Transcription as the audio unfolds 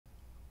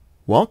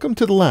Welcome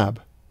to the lab.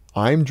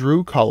 I'm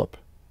Drew Collip.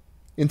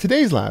 In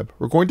today's lab,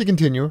 we're going to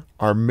continue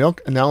our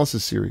milk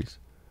analysis series,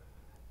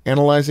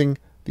 analyzing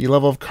the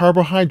level of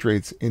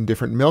carbohydrates in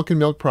different milk and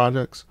milk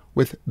products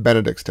with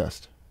Benedict's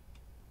test.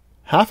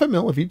 1/2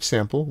 ml of each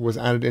sample was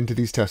added into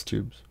these test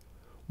tubes.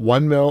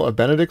 1 ml of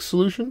Benedict's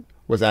solution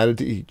was added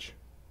to each.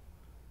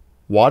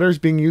 Water is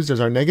being used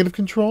as our negative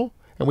control,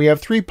 and we have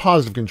 3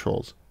 positive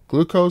controls: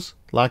 glucose,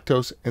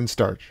 lactose, and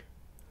starch.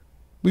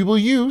 We will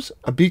use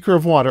a beaker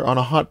of water on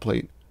a hot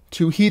plate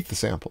to heat the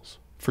samples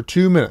for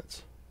 2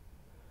 minutes.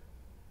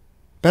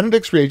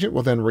 Benedict's reagent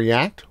will then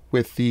react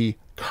with the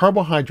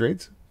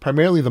carbohydrates,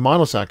 primarily the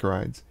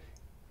monosaccharides,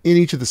 in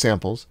each of the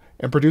samples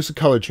and produce a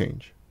color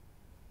change.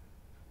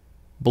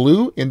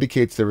 Blue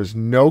indicates there is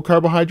no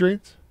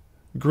carbohydrates,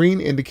 green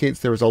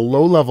indicates there is a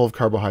low level of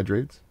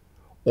carbohydrates,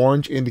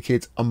 orange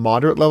indicates a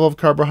moderate level of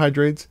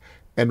carbohydrates,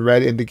 and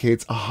red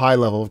indicates a high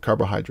level of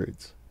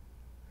carbohydrates.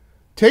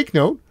 Take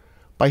note,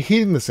 by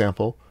heating the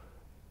sample,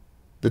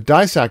 the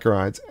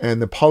disaccharides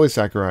and the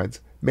polysaccharides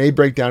may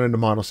break down into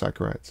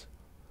monosaccharides.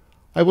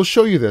 I will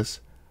show you this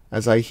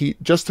as I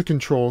heat just the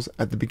controls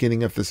at the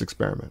beginning of this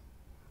experiment.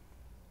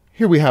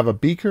 Here we have a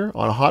beaker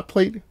on a hot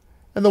plate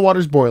and the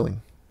water's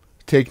boiling.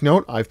 Take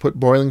note, I've put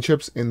boiling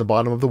chips in the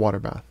bottom of the water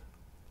bath.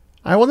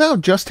 I will now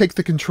just take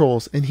the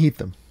controls and heat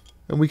them,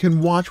 and we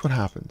can watch what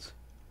happens.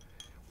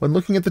 When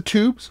looking at the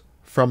tubes,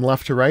 from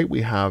left to right,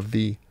 we have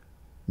the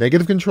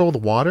negative control, the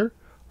water,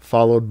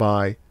 followed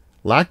by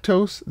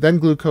lactose, then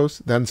glucose,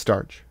 then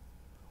starch.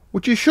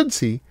 What you should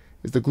see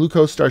is the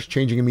glucose starts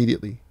changing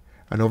immediately,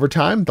 and over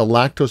time the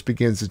lactose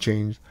begins to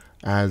change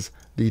as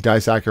the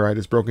disaccharide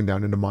is broken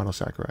down into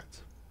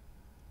monosaccharides.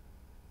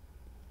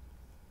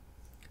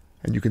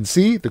 And you can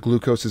see the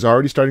glucose is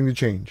already starting to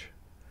change.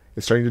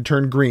 It's starting to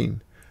turn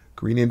green.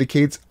 Green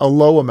indicates a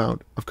low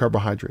amount of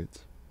carbohydrates.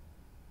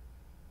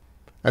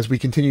 As we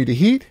continue to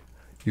heat,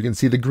 you can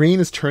see the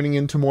green is turning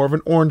into more of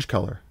an orange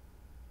color.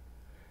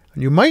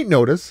 And you might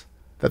notice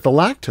that the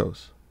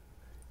lactose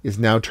is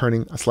now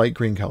turning a slight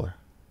green color.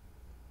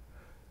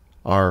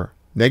 Our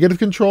negative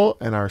control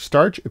and our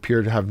starch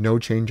appear to have no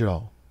change at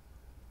all.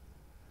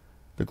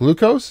 The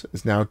glucose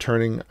is now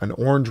turning an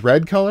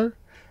orange-red color,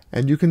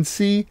 and you can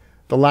see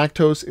the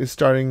lactose is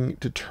starting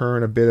to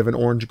turn a bit of an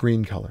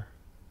orange-green color.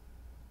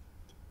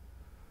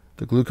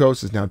 The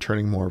glucose is now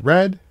turning more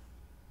red,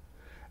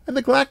 and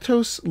the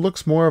lactose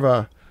looks more of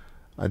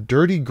a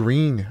dirty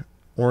green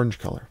orange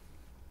color.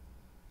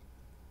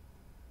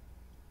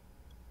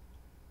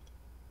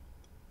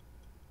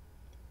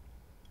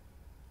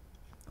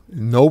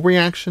 No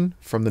reaction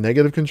from the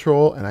negative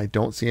control, and I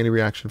don't see any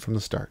reaction from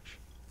the starch.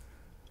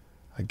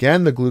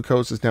 Again, the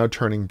glucose is now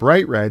turning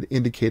bright red,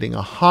 indicating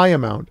a high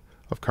amount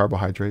of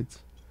carbohydrates.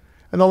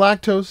 And the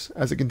lactose,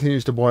 as it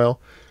continues to boil,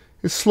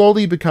 is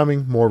slowly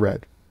becoming more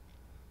red.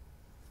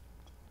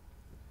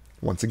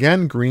 Once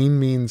again, green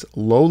means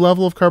low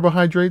level of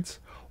carbohydrates,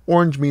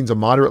 orange means a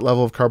moderate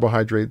level of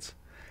carbohydrates,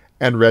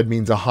 and red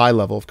means a high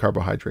level of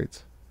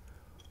carbohydrates.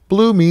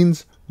 Blue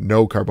means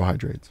no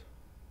carbohydrates.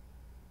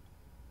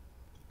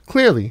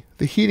 Clearly,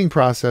 the heating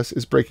process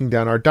is breaking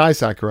down our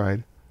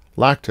disaccharide,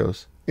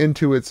 lactose,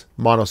 into its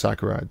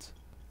monosaccharides.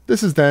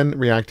 This is then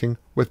reacting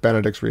with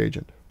Benedict's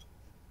reagent.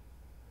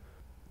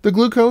 The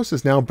glucose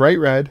is now bright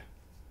red,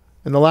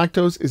 and the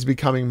lactose is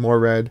becoming more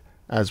red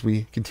as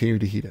we continue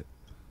to heat it.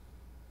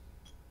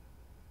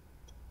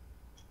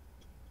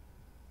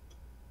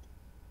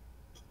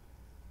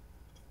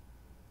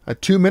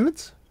 At 2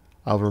 minutes,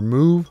 I'll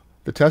remove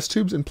the test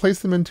tubes and place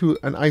them into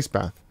an ice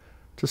bath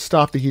to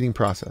stop the heating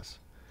process.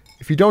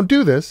 If you don't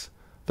do this,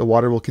 the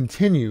water will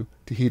continue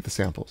to heat the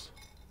samples.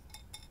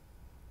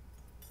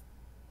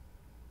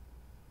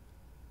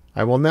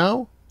 I will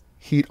now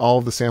heat all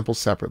of the samples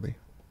separately.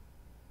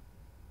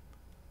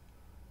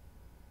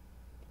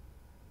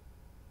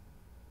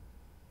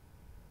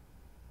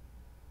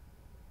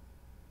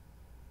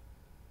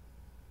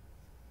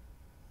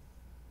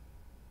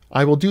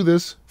 I will do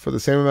this for the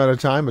same amount of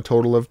time, a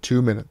total of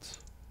 2 minutes.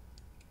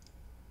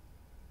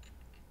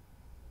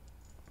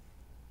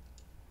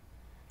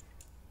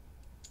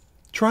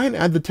 Try and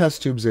add the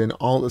test tubes in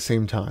all at the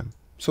same time,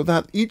 so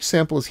that each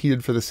sample is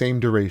heated for the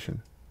same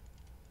duration.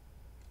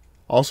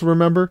 Also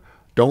remember,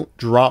 don't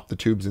drop the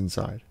tubes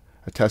inside.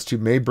 A test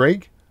tube may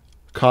break,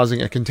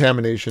 causing a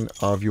contamination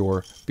of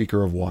your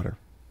beaker of water.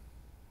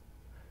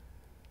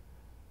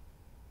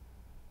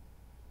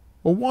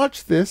 Well,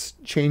 watch this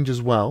change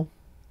as well.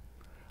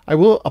 I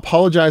will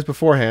apologize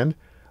beforehand.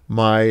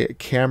 My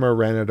camera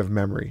ran out of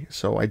memory,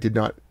 so I did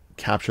not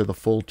capture the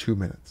full 2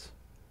 minutes.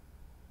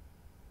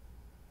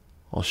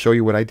 I'll show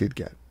you what I did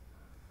get.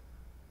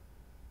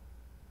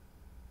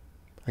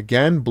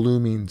 Again, blue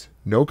means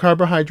no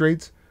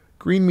carbohydrates,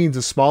 green means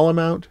a small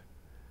amount,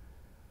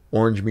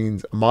 orange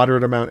means a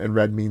moderate amount, and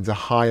red means a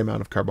high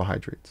amount of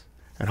carbohydrates.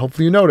 And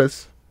hopefully you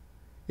notice,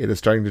 it is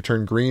starting to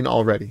turn green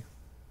already.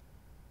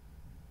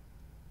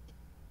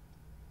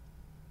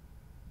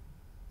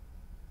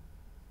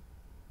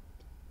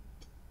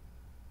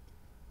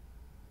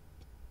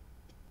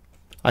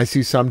 I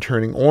see some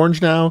turning orange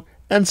now,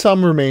 and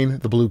some remain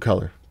the blue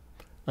color.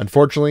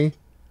 Unfortunately,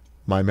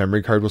 my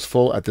memory card was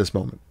full at this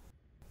moment.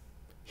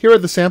 Here are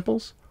the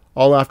samples,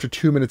 all after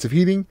 2 minutes of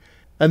heating,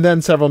 and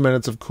then several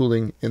minutes of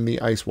cooling in the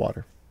ice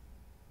water.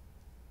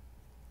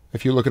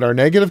 If you look at our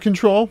negative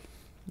control,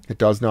 it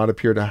does not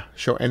appear to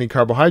show any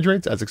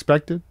carbohydrates as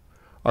expected.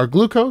 Our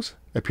glucose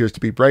appears to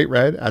be bright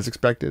red as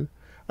expected,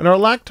 and our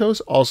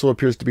lactose also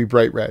appears to be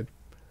bright red.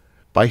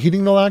 By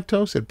heating the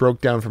lactose, it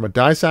broke down from a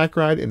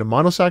disaccharide into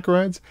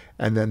monosaccharides,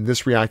 and then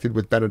this reacted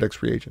with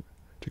Benedict's reagent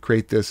to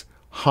create this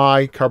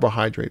high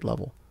carbohydrate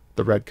level,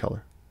 the red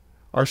color.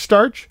 Our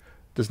starch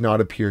does not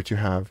appear to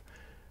have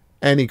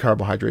any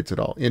carbohydrates at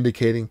all,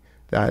 indicating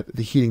that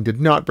the heating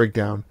did not break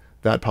down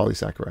that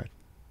polysaccharide.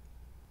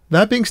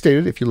 That being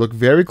stated, if you look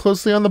very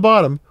closely on the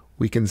bottom,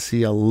 we can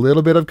see a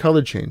little bit of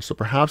color change. So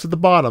perhaps at the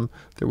bottom,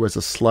 there was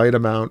a slight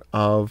amount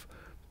of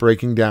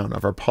breaking down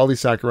of our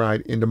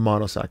polysaccharide into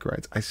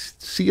monosaccharides. I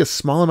see a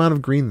small amount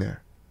of green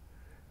there.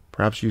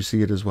 Perhaps you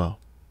see it as well.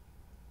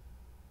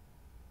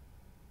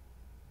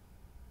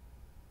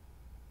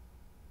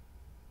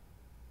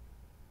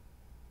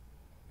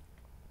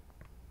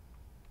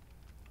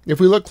 If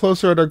we look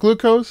closer at our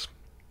glucose,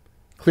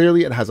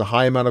 clearly it has a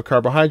high amount of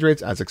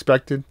carbohydrates as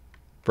expected,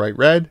 bright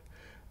red,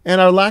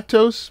 and our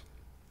lactose,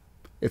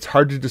 it's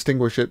hard to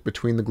distinguish it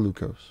between the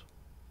glucose.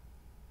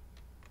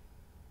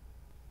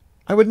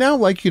 I would now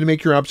like you to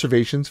make your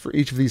observations for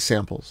each of these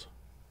samples.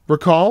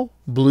 Recall,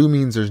 blue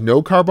means there's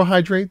no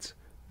carbohydrates,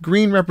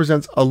 green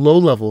represents a low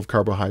level of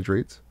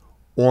carbohydrates,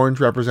 orange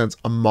represents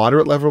a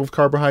moderate level of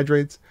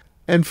carbohydrates,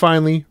 and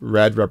finally,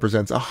 red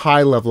represents a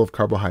high level of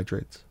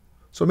carbohydrates.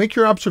 So make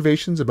your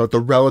observations about the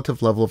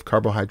relative level of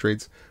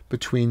carbohydrates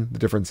between the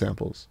different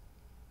samples.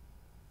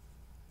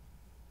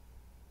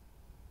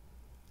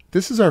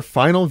 This is our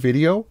final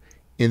video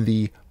in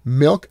the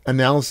milk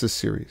analysis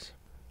series.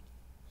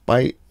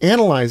 By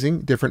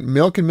analyzing different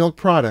milk and milk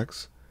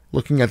products,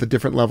 looking at the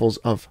different levels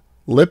of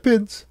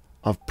lipids,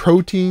 of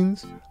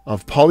proteins,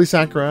 of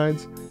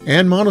polysaccharides,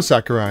 and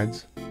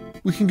monosaccharides,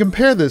 we can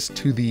compare this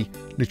to the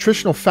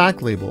nutritional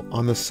fact label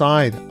on the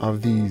side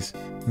of these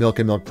milk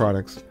and milk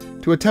products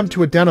to attempt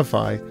to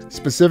identify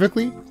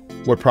specifically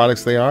what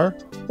products they are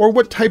or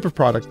what type of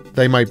product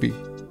they might be.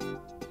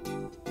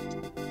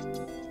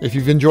 If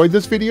you've enjoyed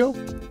this video,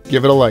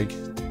 give it a like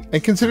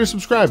and consider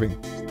subscribing.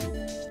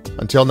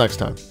 Until next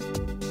time.